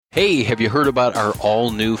Hey, have you heard about our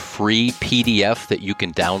all-new free PDF that you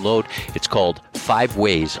can download? It's called 5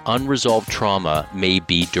 Ways Unresolved Trauma May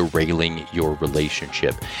Be Derailing Your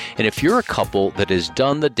Relationship. And if you're a couple that has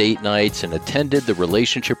done the date nights and attended the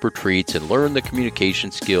relationship retreats and learned the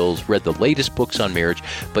communication skills, read the latest books on marriage,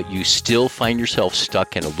 but you still find yourself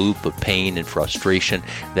stuck in a loop of pain and frustration,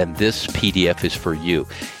 then this PDF is for you.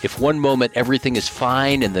 If one moment everything is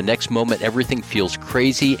fine and the next moment everything feels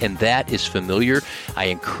crazy and that is familiar, I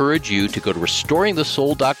encourage you to go to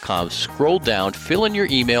restoringthesoul.com, scroll down, fill in your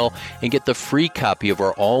email, and get the free copy of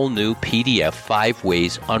our all-new PDF, 5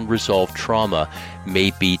 Ways Unresolved Trauma May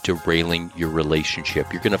Be Derailing Your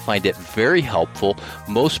Relationship. You're going to find it very helpful.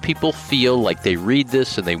 Most people feel like they read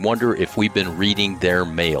this and they wonder if we've been reading their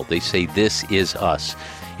mail. They say, this is us.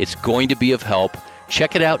 It's going to be of help.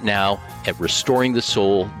 Check it out now at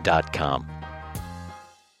restoringthesoul.com.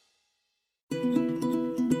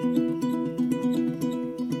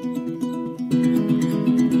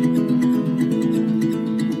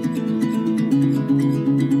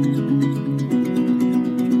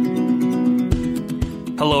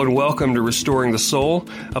 Hello and welcome to Restoring the Soul,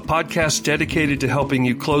 a podcast dedicated to helping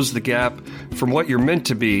you close the gap from what you're meant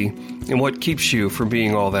to be and what keeps you from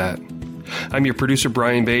being all that. I'm your producer,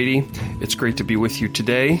 Brian Beatty. It's great to be with you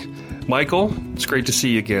today. Michael, it's great to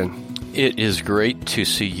see you again. It is great to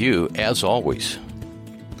see you, as always.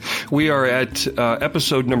 We are at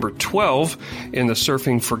episode number 12 in the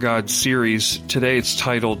Surfing for God series. Today it's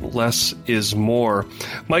titled Less is More.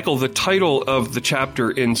 Michael, the title of the chapter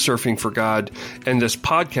in Surfing for God and this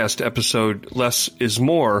podcast episode, Less is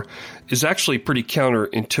More, is actually pretty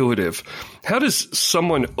counterintuitive. How does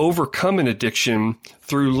someone overcome an addiction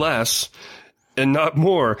through less and not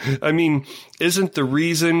more? I mean, isn't the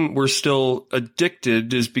reason we're still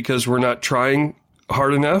addicted is because we're not trying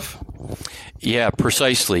hard enough? Yeah,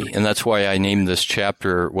 precisely. And that's why I named this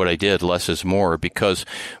chapter what I did, Less is More, because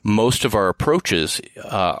most of our approaches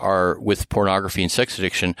are with pornography and sex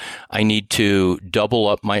addiction. I need to double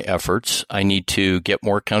up my efforts. I need to get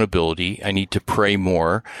more accountability. I need to pray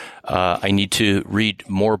more. I need to read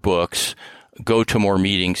more books, go to more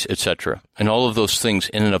meetings, etc. And all of those things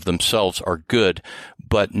in and of themselves are good,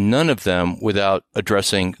 but none of them, without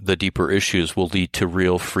addressing the deeper issues, will lead to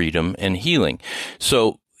real freedom and healing.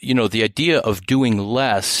 So, the idea of doing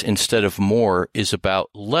less instead of more is about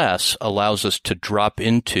less allows us to drop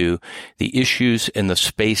into the issues in the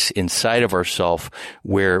space inside of ourselves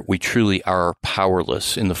where we truly are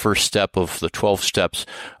powerless. In the first step of the 12 steps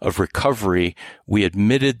of recovery, we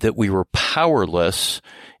admitted that we were powerless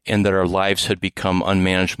and that our lives had become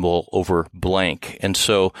unmanageable over blank. And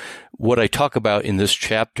so what I talk about in this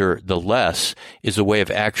chapter, the less, is a way of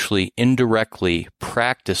actually indirectly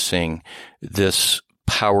practicing this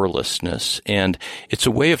powerlessness. And it's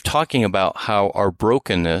a way of talking about how our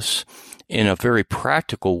brokenness, in a very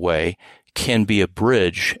practical way, can be a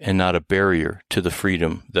bridge and not a barrier to the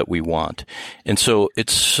freedom that we want. And so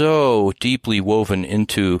it's so deeply woven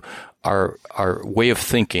into our way of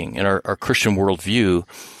thinking and our Christian worldview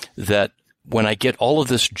that when I get all of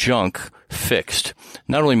this junk fixed,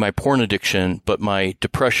 not only my porn addiction, but my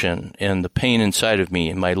depression and the pain inside of me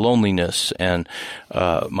and my loneliness and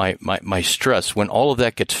my stress, when all of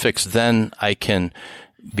that gets fixed, then I can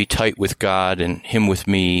be tight with God and Him with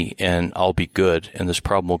me, and I'll be good, and this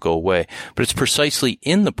problem will go away. But it's precisely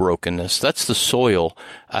in the brokenness, that's the soil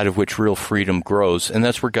out of which real freedom grows, and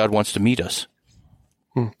that's where God wants to meet us.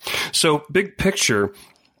 So, big picture,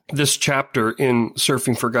 this chapter in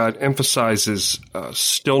Surfing for God emphasizes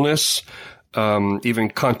stillness, even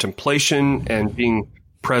contemplation, and being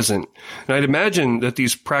present. And I'd imagine that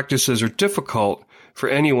these practices are difficult for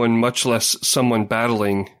anyone, much less someone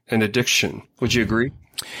battling an addiction. Would you agree?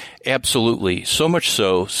 Absolutely. So much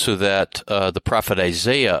so that the prophet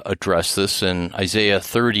Isaiah addressed this in Isaiah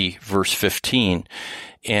 30, verse 15.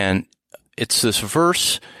 And it's this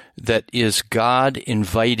verse that is God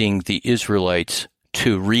inviting the Israelites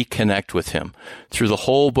to reconnect with Him. Through the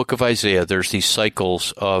whole book of Isaiah, there's these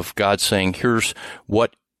cycles of God saying, here's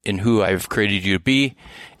what and who I've created you to be.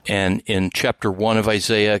 And in chapter 1 of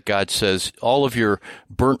Isaiah, God says, all of your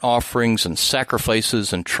burnt offerings and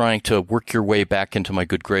sacrifices and trying to work your way back into my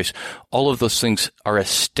good grace, all of those things are a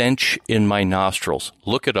stench in my nostrils.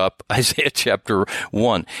 Look it up, Isaiah chapter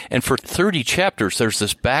 1. And for 30 chapters, there's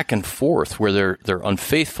this back and forth where they're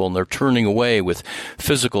unfaithful and they're turning away with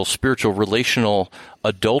physical, spiritual, relational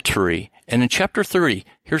adultery. And in chapter 30,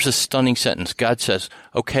 here's a stunning sentence. God says,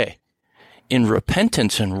 okay, in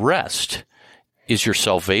repentance and rest is your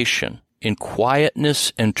salvation. In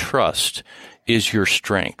quietness and trust is your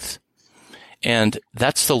strength. And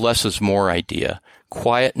that's the less is more idea.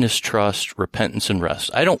 Quietness, trust, repentance, and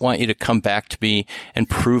rest. I don't want you to come back to me and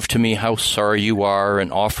prove to me how sorry you are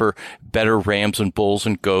and offer better rams and bulls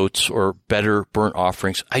and goats or better burnt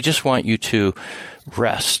offerings. I just want you to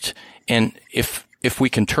rest. And if we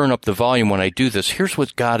can turn up the volume when I do this, here's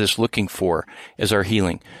what God is looking for as our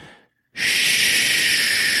healing.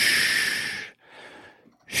 Shh.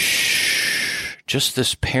 Shh. Just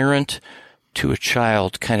this parent to a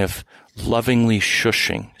child kind of lovingly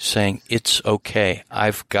shushing, saying, it's okay.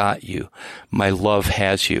 I've got you. My love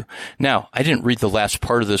has you. Now, I didn't read the last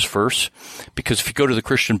part of this verse because if you go to the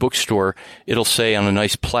Christian bookstore, it'll say on a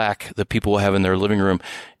nice plaque that people will have in their living room,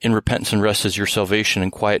 in repentance and rest is your salvation,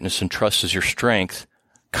 and quietness and trust is your strength,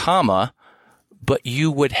 comma, but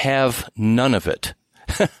you would have none of it.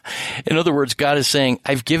 In other words, God is saying,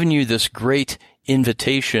 I've given you this great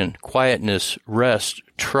invitation, quietness, rest,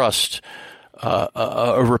 trust,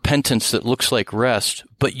 a repentance that looks like rest,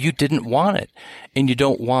 but you didn't want it, and you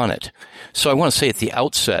don't want it. So I want to say at the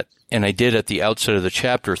outset, and I did at the outset of the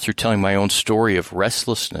chapter through telling my own story of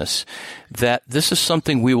restlessness, that this is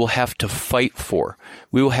something we will have to fight for.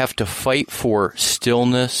 We will have to fight for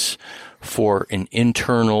stillness, for an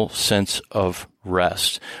internal sense of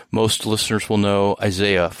rest. Most listeners will know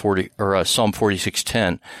Isaiah 40 or Psalm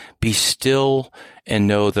 46:10. Be still and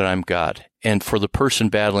know that I'm God. And for the person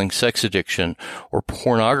battling sex addiction or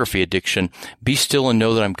pornography addiction, be still and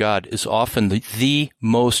know that I'm God is often the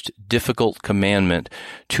most difficult commandment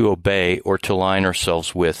to obey or to align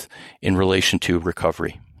ourselves with in relation to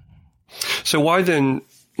recovery. So why then,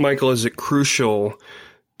 Michael, is it crucial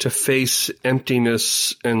to face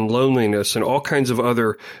emptiness and loneliness and all kinds of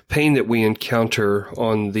other pain that we encounter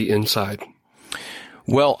on the inside?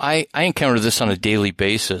 Well, I encounter this on a daily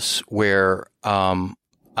basis where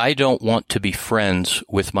I don't want to be friends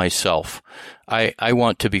with myself. I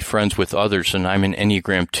want to be friends with others, and I'm an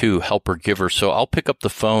Enneagram 2 helper giver. So I'll pick up the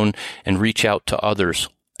phone and reach out to others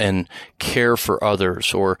and care for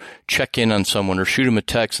others, or check in on someone, or shoot them a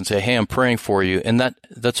text and say, hey, I'm praying for you. And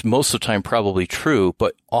that's most of the time probably true,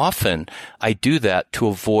 but often I do that to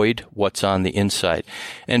avoid what's on the inside.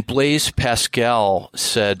 And Blaise Pascal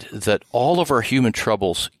said that all of our human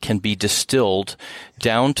troubles can be distilled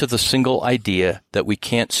down to the single idea that we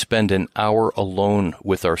can't spend an hour alone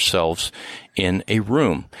with ourselves in a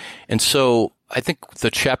room. And so I think the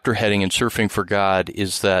chapter heading in Surfing for God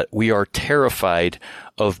is that we are terrified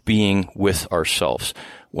of being with ourselves.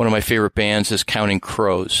 One of my favorite bands is Counting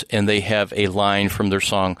Crows, and they have a line from their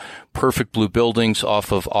song Perfect Blue Buildings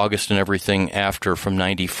off of August and Everything After from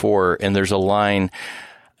 94. And there's a line,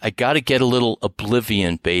 I got to get a little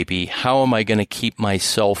oblivion, baby. How am I going to keep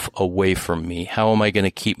myself away from me? How am I going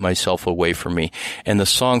to keep myself away from me? And the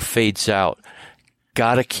song fades out.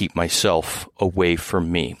 Gotta keep myself away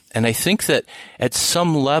from me. And I think that at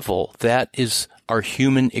some level, that is our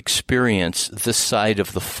human experience this side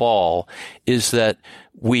of the fall, is that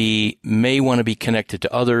we may want to be connected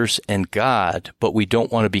to others and God, but we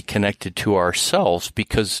don't want to be connected to ourselves,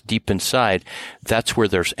 because deep inside, that's where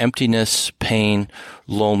there's emptiness, pain,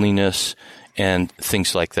 loneliness, and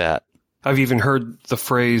things like that. I've even heard the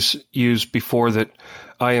phrase used before that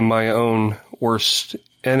I am my own worst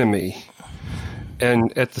enemy.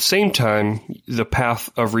 And at the same time, the path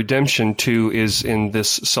of redemption too is in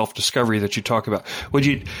this self-discovery that you talk about. Would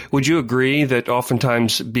you agree that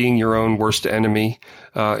oftentimes being your own worst enemy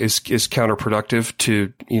is counterproductive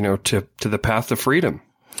to the path of freedom?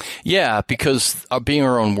 Yeah, because being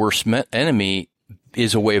our own worst enemy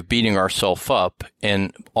is a way of beating ourselves up,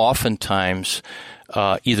 and oftentimes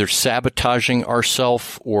either sabotaging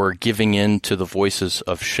ourselves or giving in to the voices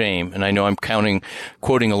of shame. And I know I'm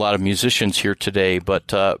quoting a lot of musicians here today, but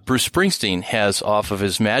Bruce Springsteen has off of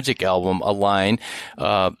his Magic album a line.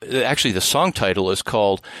 Actually, the song title is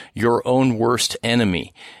called Your Own Worst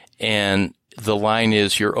Enemy. And the line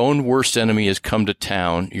is, your own worst enemy has come to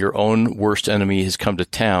town, your own worst enemy has come to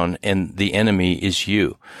town, and the enemy is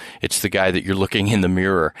you. It's the guy that you're looking in the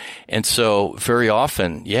mirror. And so very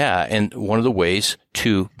often, yeah, and one of the ways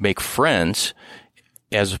to make friends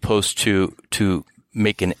as opposed to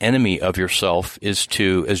make an enemy of yourself is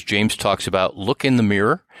to, as James talks about, look in the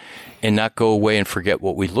mirror and not go away and forget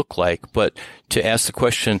what we look like, but to ask the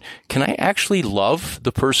question, can I actually love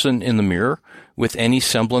the person in the mirror with any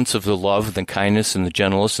semblance of the love, the kindness, and the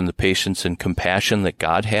gentleness, and the patience and compassion that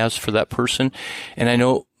God has for that person? And I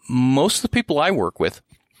know most of the people I work with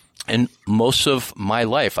And most of my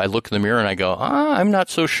life, I look in the mirror and I go, I'm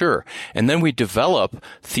not so sure. And then we develop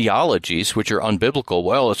theologies which are unbiblical.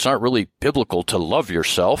 Well, it's not really biblical to love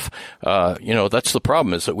yourself. That's the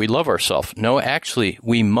problem, is that we love ourselves. No, actually,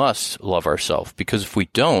 we must love ourselves, because if we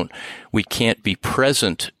don't, we can't be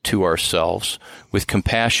present to ourselves with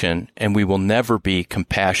compassion, and we will never be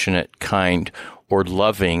compassionate, kind, or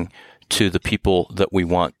loving to the people that we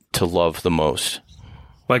want to love the most.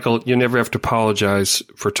 Michael, you never have to apologize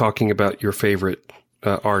for talking about your favorite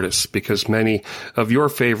artists, because many of your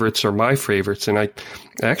favorites are my favorites. And I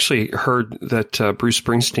actually heard that Bruce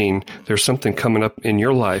Springsteen, there's something coming up in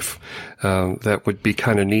your life that would be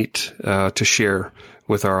kind of neat to share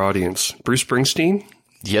with our audience. Bruce Springsteen?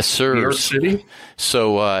 Yes, sir. New York City?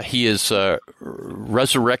 So he is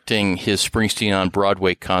resurrecting his Springsteen on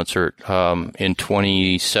Broadway concert in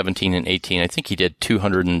 2017 and 18. I think he did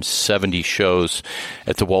 270 shows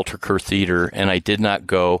at the Walter Kerr Theater, and I did not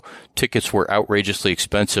go. Tickets were outrageously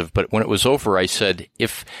expensive, but when it was over, I said,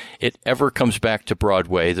 if it ever comes back to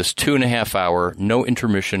Broadway, this 2.5 hour, no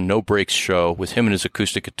intermission, no breaks show with him and his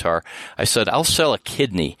acoustic guitar, I said, I'll sell a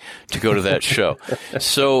kidney to go to that show.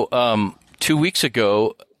 So 2 weeks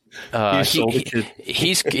ago, No, I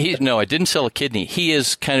didn't sell a kidney. He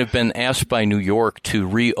has kind of been asked by New York to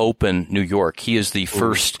reopen New York. He is the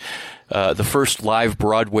first live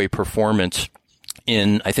Broadway performance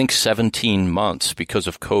in, I think, 17 months because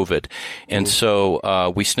of COVID. And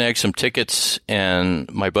so we snagged some tickets,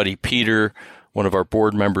 and my buddy Peter, one of our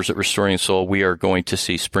board members at Restoring the Soul, we are going to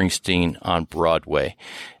see Springsteen on Broadway.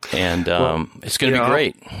 And it's going to be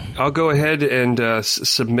great. I'll go ahead and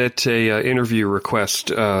submit a interview request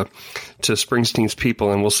to Springsteen's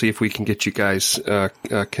people, and we'll see if we can get you guys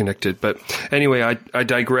connected. But anyway, I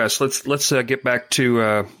digress. Let's get back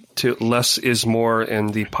to Less is More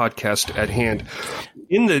and the podcast at hand.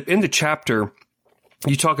 In the chapter,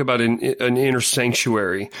 you talk about an inner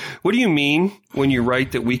sanctuary. What do you mean when you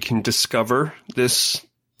write that we can discover this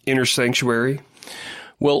inner sanctuary?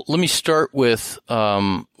 Well, let me start with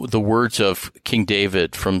the words of King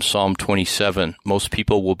David from Psalm 27. Most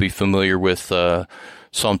people will be familiar with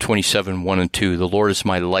Psalm 27, 1 and 2. The Lord is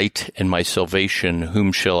my light and my salvation.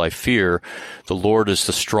 Whom shall I fear? The Lord is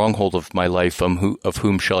the stronghold of my life. Of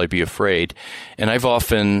whom shall I be afraid? And I've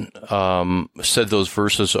often said those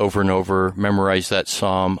verses over and over, memorized that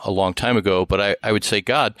psalm a long time ago. But I would say,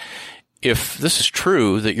 God, if this is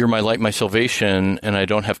true, that you're my light, my salvation, and I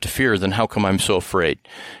don't have to fear, then how come I'm so afraid?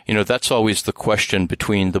 That's always the question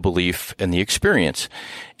between the belief and the experience.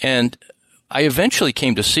 And I eventually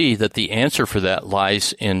came to see that the answer for that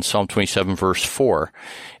lies in Psalm 27, verse 4.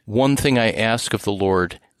 One thing I ask of the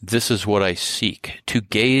Lord, this is what I seek, to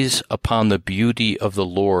gaze upon the beauty of the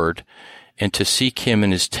Lord and to seek him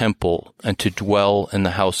in his temple and to dwell in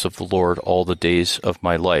the house of the Lord all the days of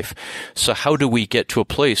my life. So how do we get to a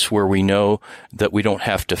place where we know that we don't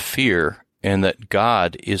have to fear and that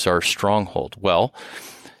God is our stronghold? Well,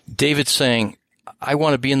 David's saying, I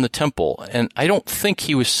want to be in the temple. And I don't think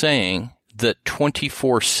he was saying that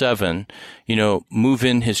 24/7, move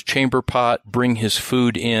in his chamber pot, bring his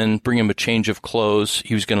food in, bring him a change of clothes.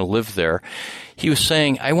 He was going to live there. He was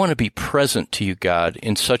saying, I want to be present to you, God,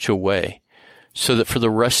 in such a way so that for the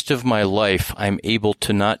rest of my life, I'm able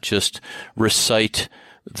to not just recite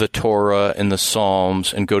the Torah and the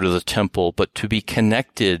Psalms and go to the temple, but to be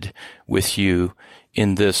connected with you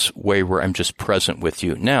in this way where I'm just present with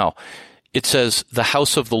you. Now, it says the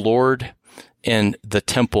house of the Lord and the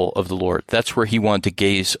temple of the Lord. That's where he wanted to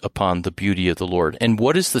gaze upon the beauty of the Lord. And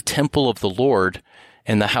what is the temple of the Lord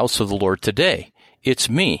and the house of the Lord today? It's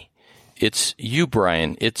me. It's you,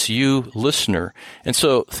 Brian. It's you, listener. And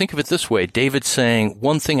so think of it this way. David's saying,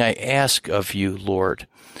 one thing I ask of you, Lord,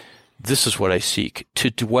 this is what I seek,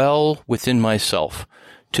 to dwell within myself,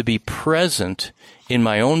 to be present in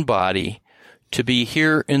my own body, to be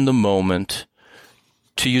here in the moment,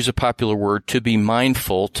 to use a popular word, to be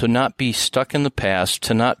mindful, to not be stuck in the past,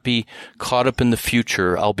 to not be caught up in the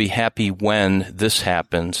future. I'll be happy when this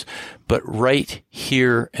happens. But right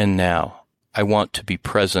here and now, I want to be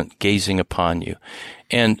present, gazing upon you.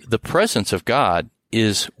 And the presence of God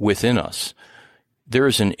is within us. There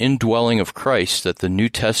is an indwelling of Christ that the New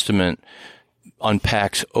Testament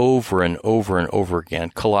unpacks over and over and over again.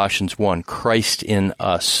 Colossians 1, Christ in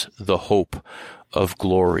us, the hope of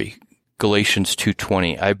glory. Galatians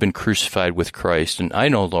 2:20, I've been crucified with Christ, and I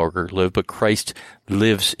no longer live, but Christ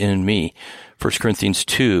lives in me. 1 Corinthians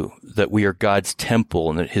 2, that we are God's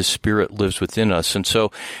temple and that his Spirit lives within us. And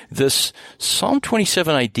so this Psalm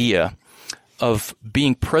 27 idea of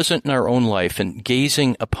being present in our own life and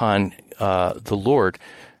gazing upon the Lord,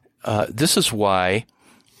 this is why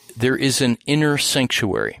there is an inner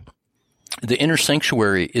sanctuary. The inner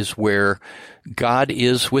sanctuary is where God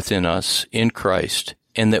is within us in Christ,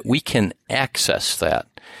 and that we can access that.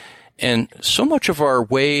 And so much of our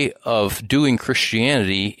way of doing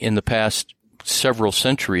Christianity in the past several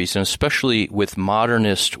centuries, and especially with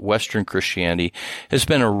modernist Western Christianity, has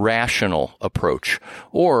been a rational approach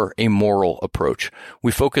or a moral approach.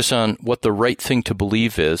 We focus on what the right thing to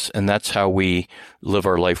believe is, and that's how we live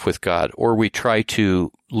our life with God. Or we try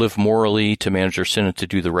to live morally, to manage our sin, and to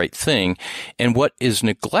do the right thing. And what is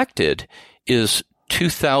neglected is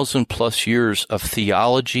 2,000 plus years of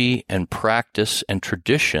theology and practice and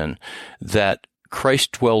tradition that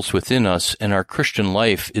Christ dwells within us, and our Christian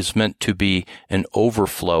life is meant to be an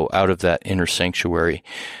overflow out of that inner sanctuary.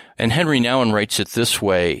 And Henry Nouwen writes it this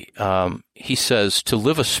way. He says, to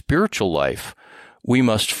live a spiritual life, we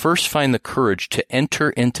must first find the courage to enter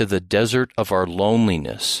into the desert of our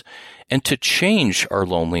loneliness and to change our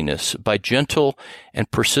loneliness by gentle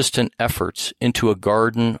and persistent efforts into a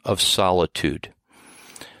garden of solitude.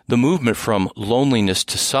 The movement from loneliness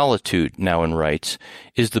to solitude, Nouwen writes,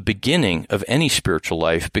 is the beginning of any spiritual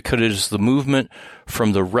life because it is the movement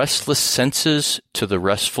from the restless senses to the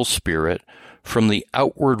restful spirit, from the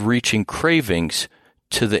outward-reaching cravings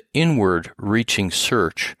to the inward-reaching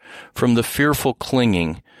search, from the fearful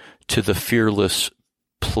clinging to the fearless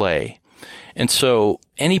play. And so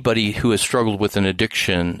anybody who has struggled with an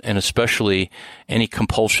addiction, and especially any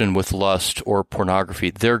compulsion with lust or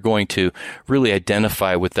pornography, they're going to really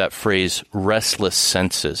identify with that phrase, restless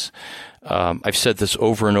senses. I've said this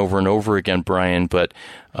over and over and over again, Brian, but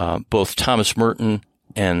both Thomas Merton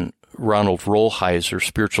and Ronald Rolheiser,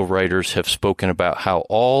 spiritual writers, have spoken about how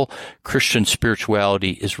all Christian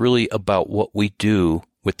spirituality is really about what we do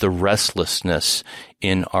with the restlessness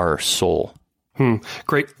in our soul.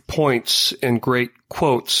 Great points and great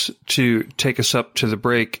quotes to take us up to the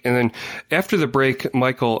break. And then after the break,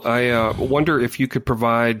 Michael, I wonder if you could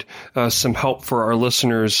provide some help for our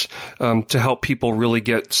listeners to help people really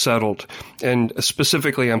get settled. And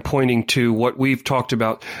specifically, I'm pointing to what we've talked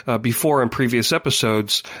about before in previous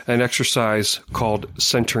episodes, an exercise called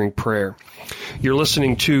centering prayer. You're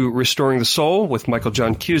listening to Restoring the Soul with Michael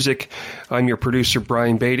John Cusick. I'm your producer,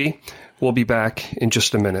 Brian Beatty. We'll be back in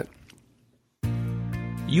just a minute.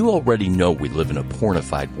 You already know we live in a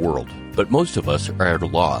pornified world, but most of us are at a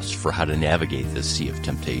loss for how to navigate this sea of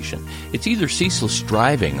temptation. It's either ceaseless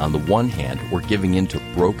striving on the one hand or giving in to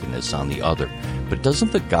brokenness on the other. But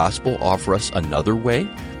doesn't the gospel offer us another way?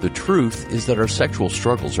 The truth is that our sexual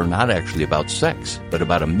struggles are not actually about sex, but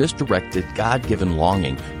about a misdirected, God-given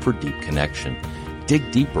longing for deep connection. Dig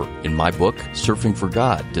deeper in my book, Surfing for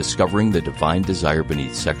God, Discovering the Divine Desire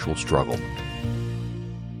Beneath Sexual Struggle.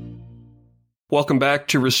 Welcome back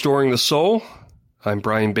to Restoring the Soul. I'm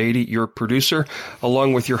Brian Beatty, your producer,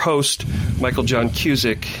 along with your host, Michael John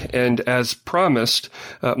Cusick. And as promised,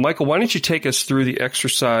 Michael, why don't you take us through the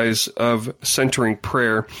exercise of centering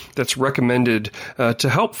prayer that's recommended to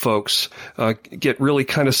help folks get really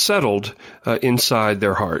kind of settled inside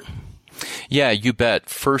their heart? Yeah, you bet.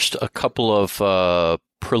 First, a couple of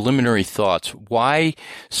preliminary thoughts. Why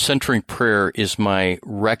centering prayer is my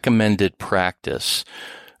recommended practice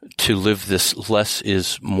to live this less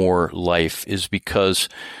is more life is because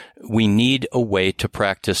we need a way to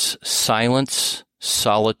practice silence,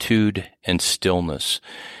 solitude, and stillness.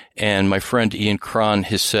 And my friend Ian Cron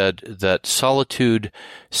has said that solitude,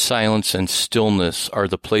 silence, and stillness are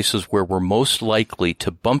the places where we're most likely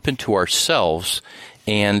to bump into ourselves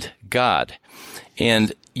and God.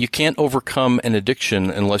 And you can't overcome an addiction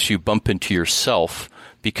unless you bump into yourself,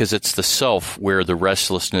 because it's the self where the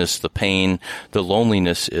restlessness, the pain, the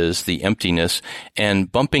loneliness is, the emptiness.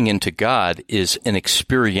 And bumping into God is an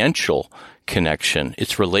experiential connection.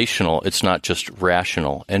 It's relational. It's not just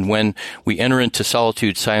rational. And when we enter into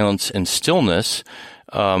solitude, silence, and stillness,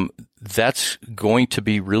 that's going to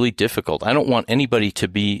be really difficult. I don't want anybody to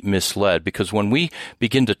be misled, because when we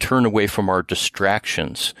begin to turn away from our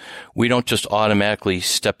distractions, we don't just automatically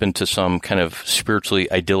step into some kind of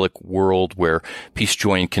spiritually idyllic world where peace,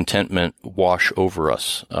 joy, and contentment wash over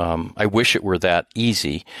us. I wish it were that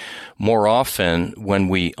easy. More often, when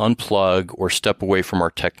we unplug or step away from our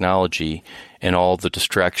technology and all the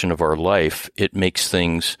distraction of our life, it makes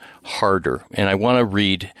things harder. And I want to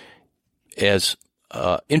read, as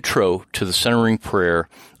intro to the centering prayer,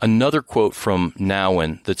 another quote from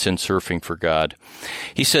Nouwen that's in Surfing for God.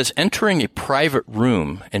 He says, entering a private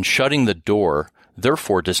room and shutting the door,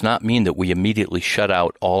 therefore, does not mean that we immediately shut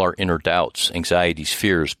out all our inner doubts, anxieties,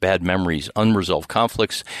 fears, bad memories, unresolved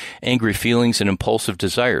conflicts, angry feelings, and impulsive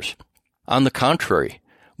desires. On the contrary,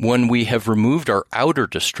 When we have removed our outer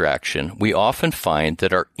distraction, we often find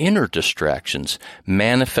that our inner distractions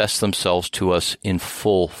manifest themselves to us in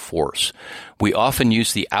full force. We often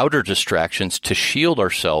use the outer distractions to shield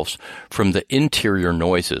ourselves from the interior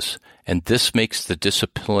noises, and this makes the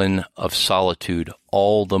discipline of solitude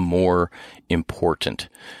all the more important.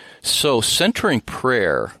 So centering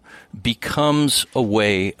prayer becomes a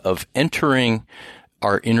way of entering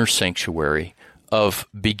our inner sanctuary, of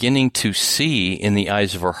beginning to see in the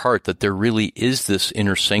eyes of our heart that there really is this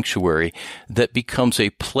inner sanctuary that becomes a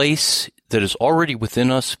place that is already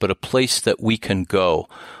within us, but a place that we can go,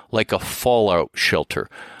 like a fallout shelter.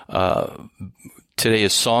 Today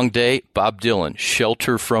is Song Day. Bob Dylan,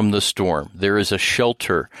 Shelter from the Storm. There is a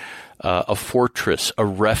shelter, a fortress, a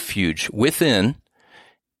refuge within,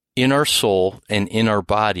 in our soul and in our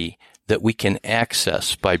body that we can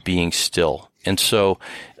access by being still. And so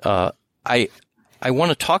I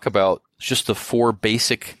want to talk about just the 4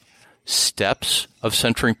 basic steps of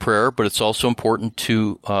centering prayer, but it's also important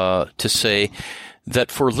to say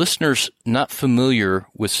that for listeners not familiar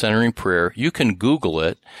with centering prayer, you can Google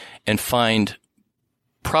it and find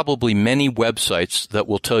probably many websites that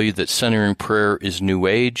will tell you that centering prayer is New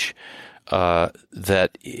Age,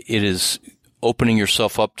 that it is opening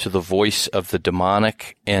yourself up to the voice of the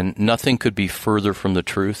demonic, and nothing could be further from the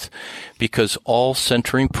truth, because all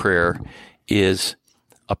centering prayer is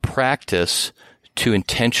a practice to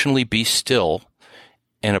intentionally be still,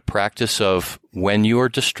 and a practice of, when you are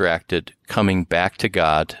distracted, coming back to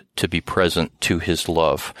God to be present to His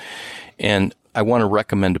love. And I want to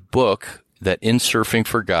recommend a book that in Surfing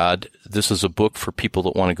for God, this is a book for people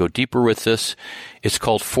that want to go deeper with this. It's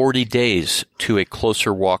called 40 Days to a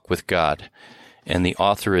Closer Walk with God. And the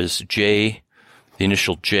author is the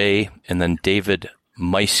initial J, and then David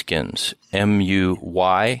Muyskens,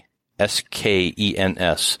 Muyskens.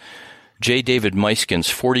 J. David Muyskens,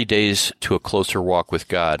 40 Days to a Closer Walk with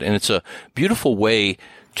God. And it's a beautiful way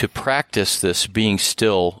to practice this being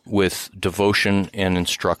still with devotion and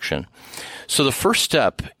instruction. So the first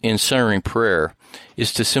step in centering prayer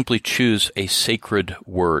is to simply choose a sacred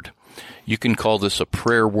word. You can call this a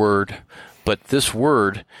prayer word, but this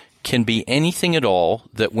word can be anything at all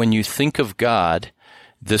that when you think of God,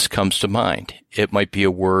 this comes to mind. It might be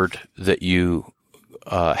a word that you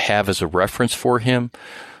have as a reference for Him: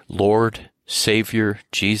 Lord, Savior,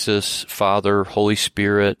 Jesus, Father, Holy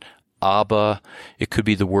Spirit, Abba. It could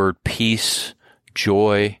be the word peace,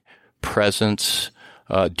 joy, presence.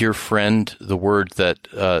 Dear friend, the word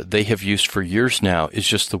that they have used for years now is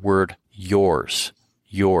just the word yours.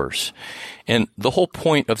 And the whole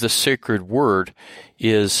point of the sacred word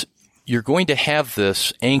is you're going to have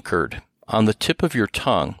this anchored on the tip of your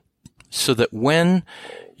tongue, so that when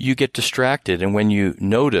you get distracted and when you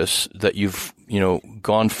notice that you've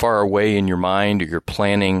gone far away in your mind, or you're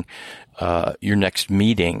planning your next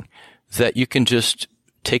meeting, that you can just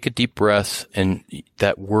take a deep breath, and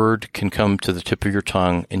that word can come to the tip of your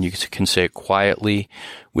tongue, and you can say it quietly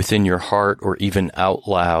within your heart or even out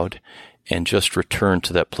loud, and just return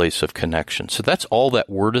to that place of connection. So that's all that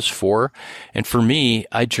word is for. And for me,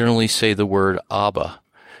 I generally say the word Abba,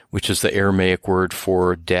 which is the Aramaic word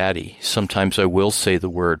for daddy. Sometimes I will say the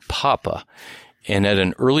word Papa. And at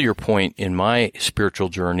an earlier point in my spiritual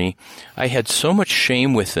journey, I had so much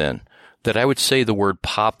shame within that I would say the word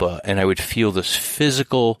Papa, and I would feel this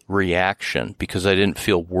physical reaction because I didn't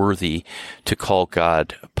feel worthy to call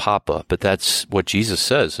God Papa. But that's what Jesus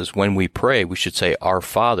says, is when we pray, we should say our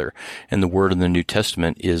Father. And the word in the New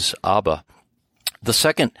Testament is Abba. The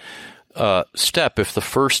second step, if the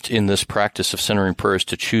first in this practice of centering prayer is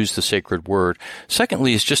to choose the sacred word,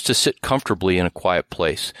 secondly is just to sit comfortably in a quiet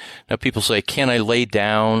place. Now, people say, can I lay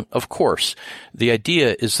down? Of course. The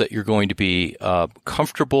idea is that you're going to be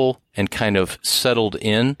comfortable and kind of settled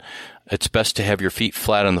in. It's best to have your feet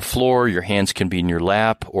flat on the floor. Your hands can be in your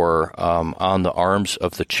lap or on the arms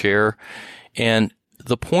of the chair. And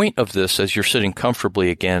the point of this, as you're sitting comfortably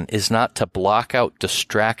again, is not to block out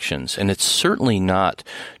distractions, and it's certainly not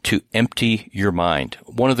to empty your mind.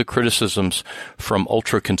 One of the criticisms from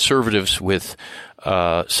ultra-conservatives with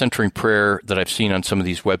centering prayer that I've seen on some of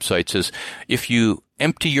these websites is, if you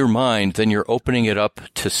empty your mind, then you're opening it up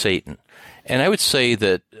to Satan. And I would say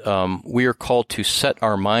that we are called to set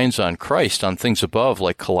our minds on Christ, on things above,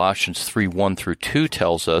 like Colossians 3:1-2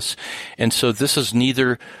 tells us. And so this is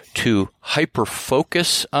neither to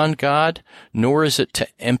hyper-focus on God, nor is it to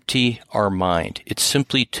empty our mind. It's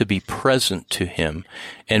simply to be present to Him.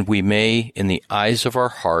 And we may, in the eyes of our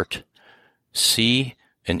heart, see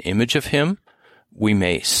an image of Him, We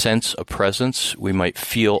may sense a presence. We might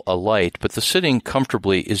feel a light. But the sitting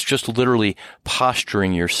comfortably is just literally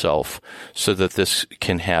posturing yourself so that this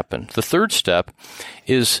can happen. The third step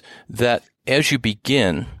is that as you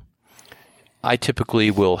begin, I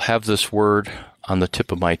typically will have this word on the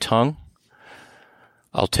tip of my tongue.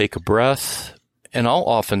 I'll take a breath, and I'll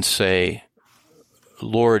often say,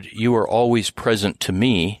 Lord, you are always present to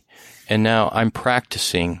me, and now I'm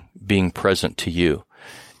practicing being present to you.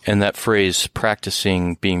 And that phrase,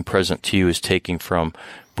 practicing being present to you, is taken from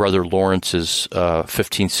Brother Lawrence's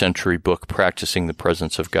 15th century book, Practicing the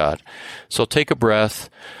Presence of God. So I'll take a breath.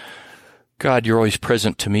 God, you're always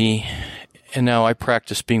present to me, and now I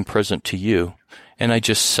practice being present to you. And I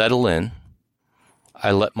just settle in.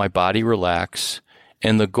 I let my body relax,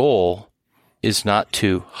 and the goal is not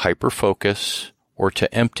to hyper-focus or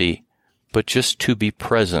to empty, but just to be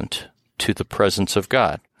present to the presence of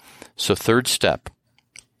God. So third step,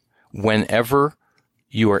 whenever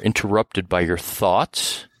you are interrupted by your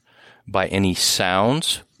thoughts, by any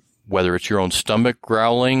sounds, whether it's your own stomach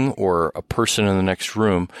growling or a person in the next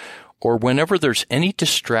room, or whenever there's any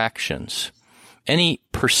distractions, any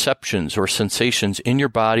perceptions or sensations in your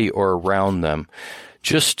body or around them,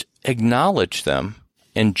 just acknowledge them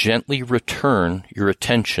and gently return your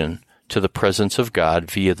attention to the presence of God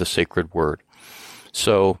via the sacred word.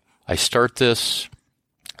 So I start this,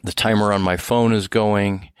 the timer on my phone is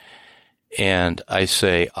going, and I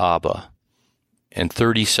say, Abba. And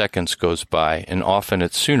 30 seconds goes by, and often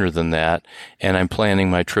it's sooner than that, and I'm planning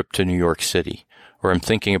my trip to New York City, or I'm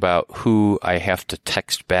thinking about who I have to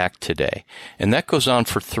text back today. And that goes on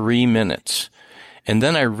for 3 minutes. And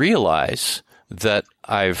then I realize that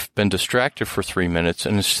I've been distracted for 3 minutes,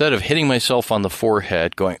 and instead of hitting myself on the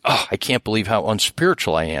forehead going, oh, I can't believe how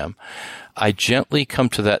unspiritual I am, I gently come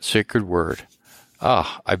to that sacred word.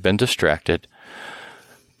 I've been distracted.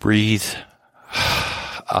 Breathe,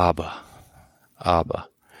 Abba, Abba.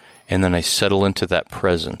 And then I settle into that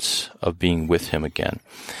presence of being with him again.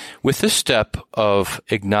 With this step of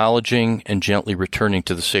acknowledging and gently returning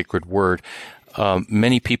to the sacred word,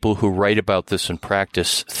 many people who write about this in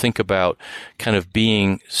practice think about kind of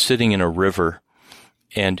sitting in a river,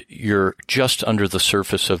 and you're just under the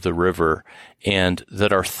surface of the river, and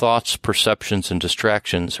that our thoughts, perceptions, and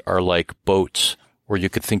distractions are like boats, or you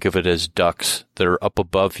could think of it as ducks that are up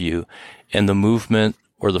above you, and the movement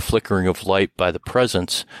or the flickering of light by the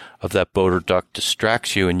presence of that boat or duck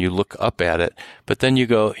distracts you, and you look up at it. But then you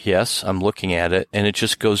go, yes, I'm looking at it, and it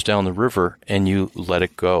just goes down the river, and you let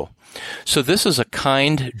it go. So this is a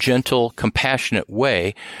kind, gentle, compassionate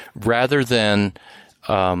way, rather than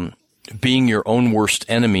being your own worst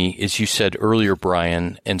enemy, as you said earlier,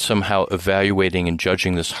 Brian, and somehow evaluating and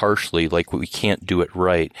judging this harshly like we can't do it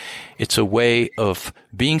right. It's a way of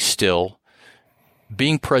being still,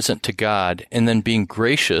 being present to God, and then being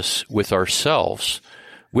gracious with ourselves,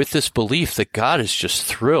 with this belief that God is just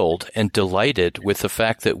thrilled and delighted with the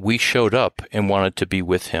fact that we showed up and wanted to be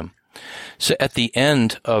with him. So at the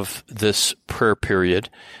end of this prayer period,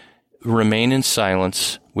 remain in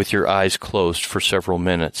silence with your eyes closed for several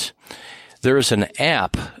minutes. There is an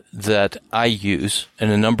app that I use and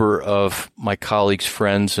a number of my colleagues,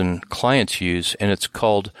 friends, and clients use, and it's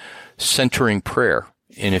called Centering Prayer.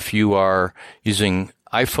 And if you are using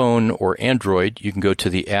iPhone or Android, you can go to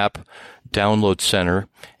the app download center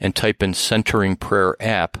and type in Centering Prayer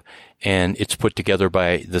app, and it's put together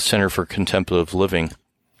by the Center for Contemplative Living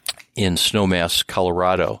in Snowmass,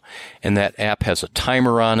 Colorado. And that app has a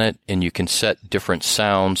timer on it, and you can set different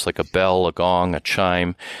sounds like a bell, a gong, a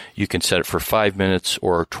chime. You can set it for 5 minutes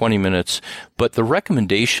or 20 minutes. But the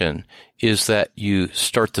recommendation is that you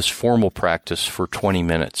start this formal practice for 20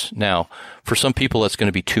 minutes. Now, for some people, that's going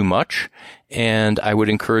to be too much, and I would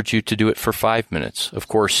encourage you to do it for 5 minutes. Of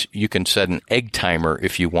course, you can set an egg timer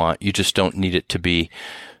if you want. You just don't need it to be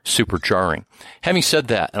super jarring. Having said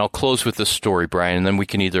that, and I'll close with this story, Brian, and then we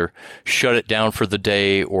can either shut it down for the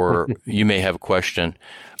day or you may have a question.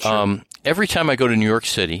 Sure. Every time I go to New York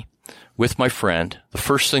City with my friend, the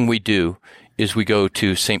first thing we do is we go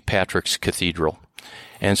to St. Patrick's Cathedral.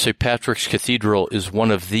 And St. Patrick's Cathedral is one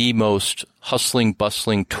of the most hustling,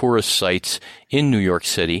 bustling tourist sites in New York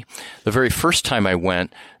City. The very first time I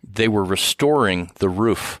went, they were restoring the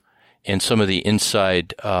roof and some of the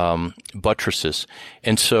inside buttresses.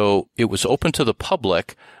 And so it was open to the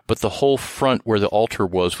public, but the whole front where the altar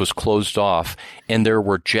was closed off. And there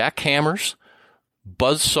were jackhammers,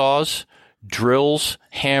 buzzsaws, drills,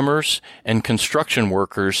 hammers, and construction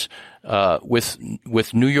workers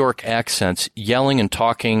with New York accents yelling and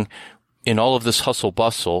talking in all of this hustle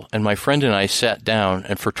bustle, and my friend and I sat down,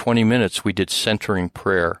 and for 20 minutes we did centering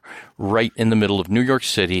prayer right in the middle of New York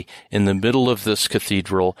City, in the middle of this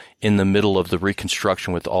cathedral, in the middle of the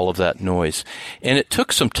reconstruction with all of that noise. And it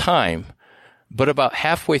took some time, but about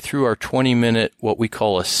halfway through our 20-minute, what we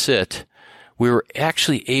call a sit, we were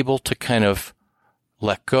actually able to kind of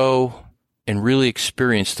let go and really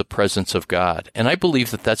experience the presence of God. And I believe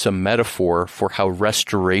that that's a metaphor for how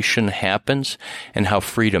restoration happens and how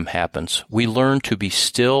freedom happens. We learn to be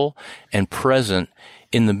still and present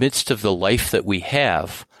in the midst of the life that we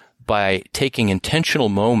have by taking intentional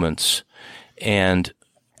moments and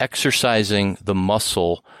exercising the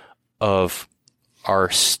muscle of our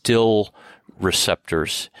still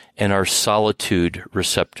receptors and our solitude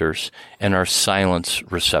receptors and our silence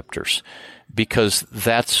receptors, because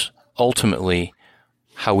that's ultimately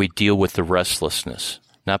how we deal with the restlessness,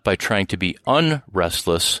 not by trying to be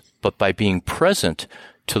unrestless, but by being present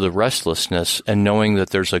to the restlessness and knowing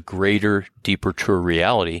that there's a greater, deeper, truer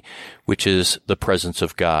reality, which is the presence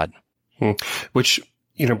of God. Which,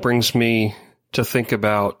 brings me to think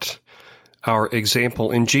about our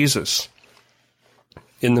example in Jesus.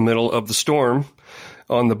 In the middle of the storm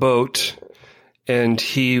on the boat, and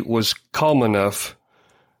he was calm enough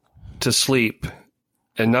to sleep,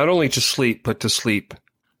 and not only to sleep, but to sleep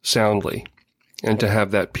soundly and to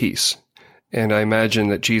have that peace. And I imagine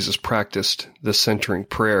that Jesus practiced the centering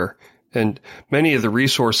prayer. And many of the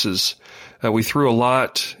resources, we threw a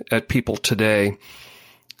lot at people today.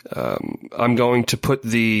 I'm going to put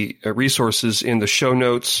the resources in the show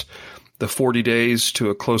notes, the 40 Days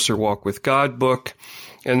to a Closer Walk with God book,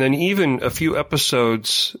 and then even a few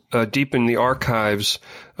episodes deep in the archives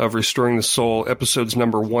of Restoring the Soul, episodes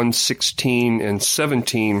number 116 and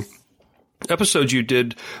 17. Episodes you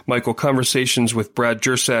did, Michael, conversations with Brad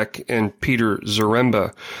Jersak and Peter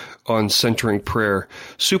Zaremba on centering prayer.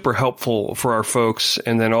 Super helpful for our folks.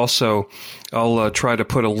 And then also, I'll try to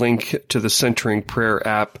put a link to the centering prayer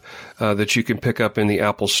app that you can pick up in the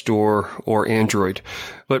Apple Store or Android.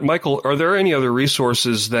 But Michael, are there any other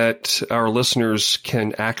resources that our listeners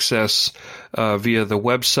can access via the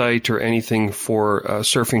website or anything for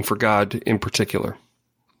Surfing for God in particular?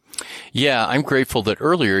 Yeah, I'm grateful that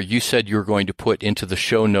earlier you said you were going to put into the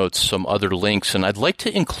show notes some other links, and I'd like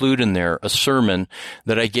to include in there a sermon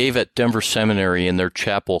that I gave at Denver Seminary in their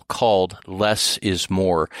chapel called Less is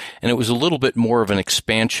More. And it was a little bit more of an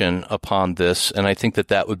expansion upon this, and I think that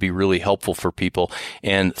that would be really helpful for people.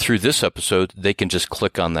 And through this episode, they can just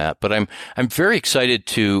click on that. But I'm very excited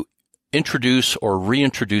to introduce or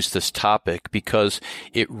reintroduce this topic because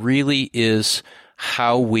it really is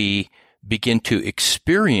how we begin to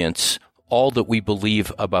experience all that we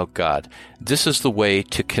believe about God. This is the way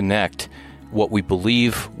to connect what we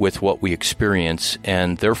believe with what we experience,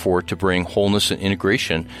 and therefore to bring wholeness and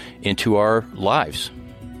integration into our lives.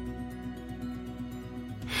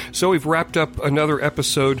 So we've wrapped up another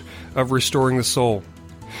episode of Restoring the Soul.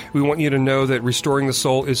 We want you to know that Restoring the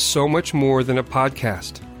Soul is so much more than a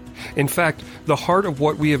podcast. In fact, the heart of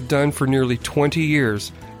what we have done for nearly 20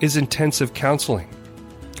 years is intensive counseling.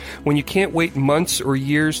 When you can't wait months or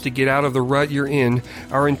years to get out of the rut you're in,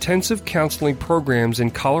 our intensive counseling programs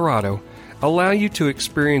in Colorado allow you to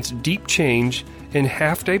experience deep change in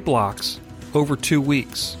half-day blocks over 2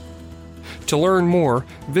 weeks. To learn more,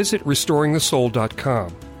 visit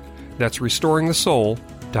restoringthesoul.com. That's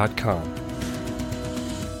restoringthesoul.com.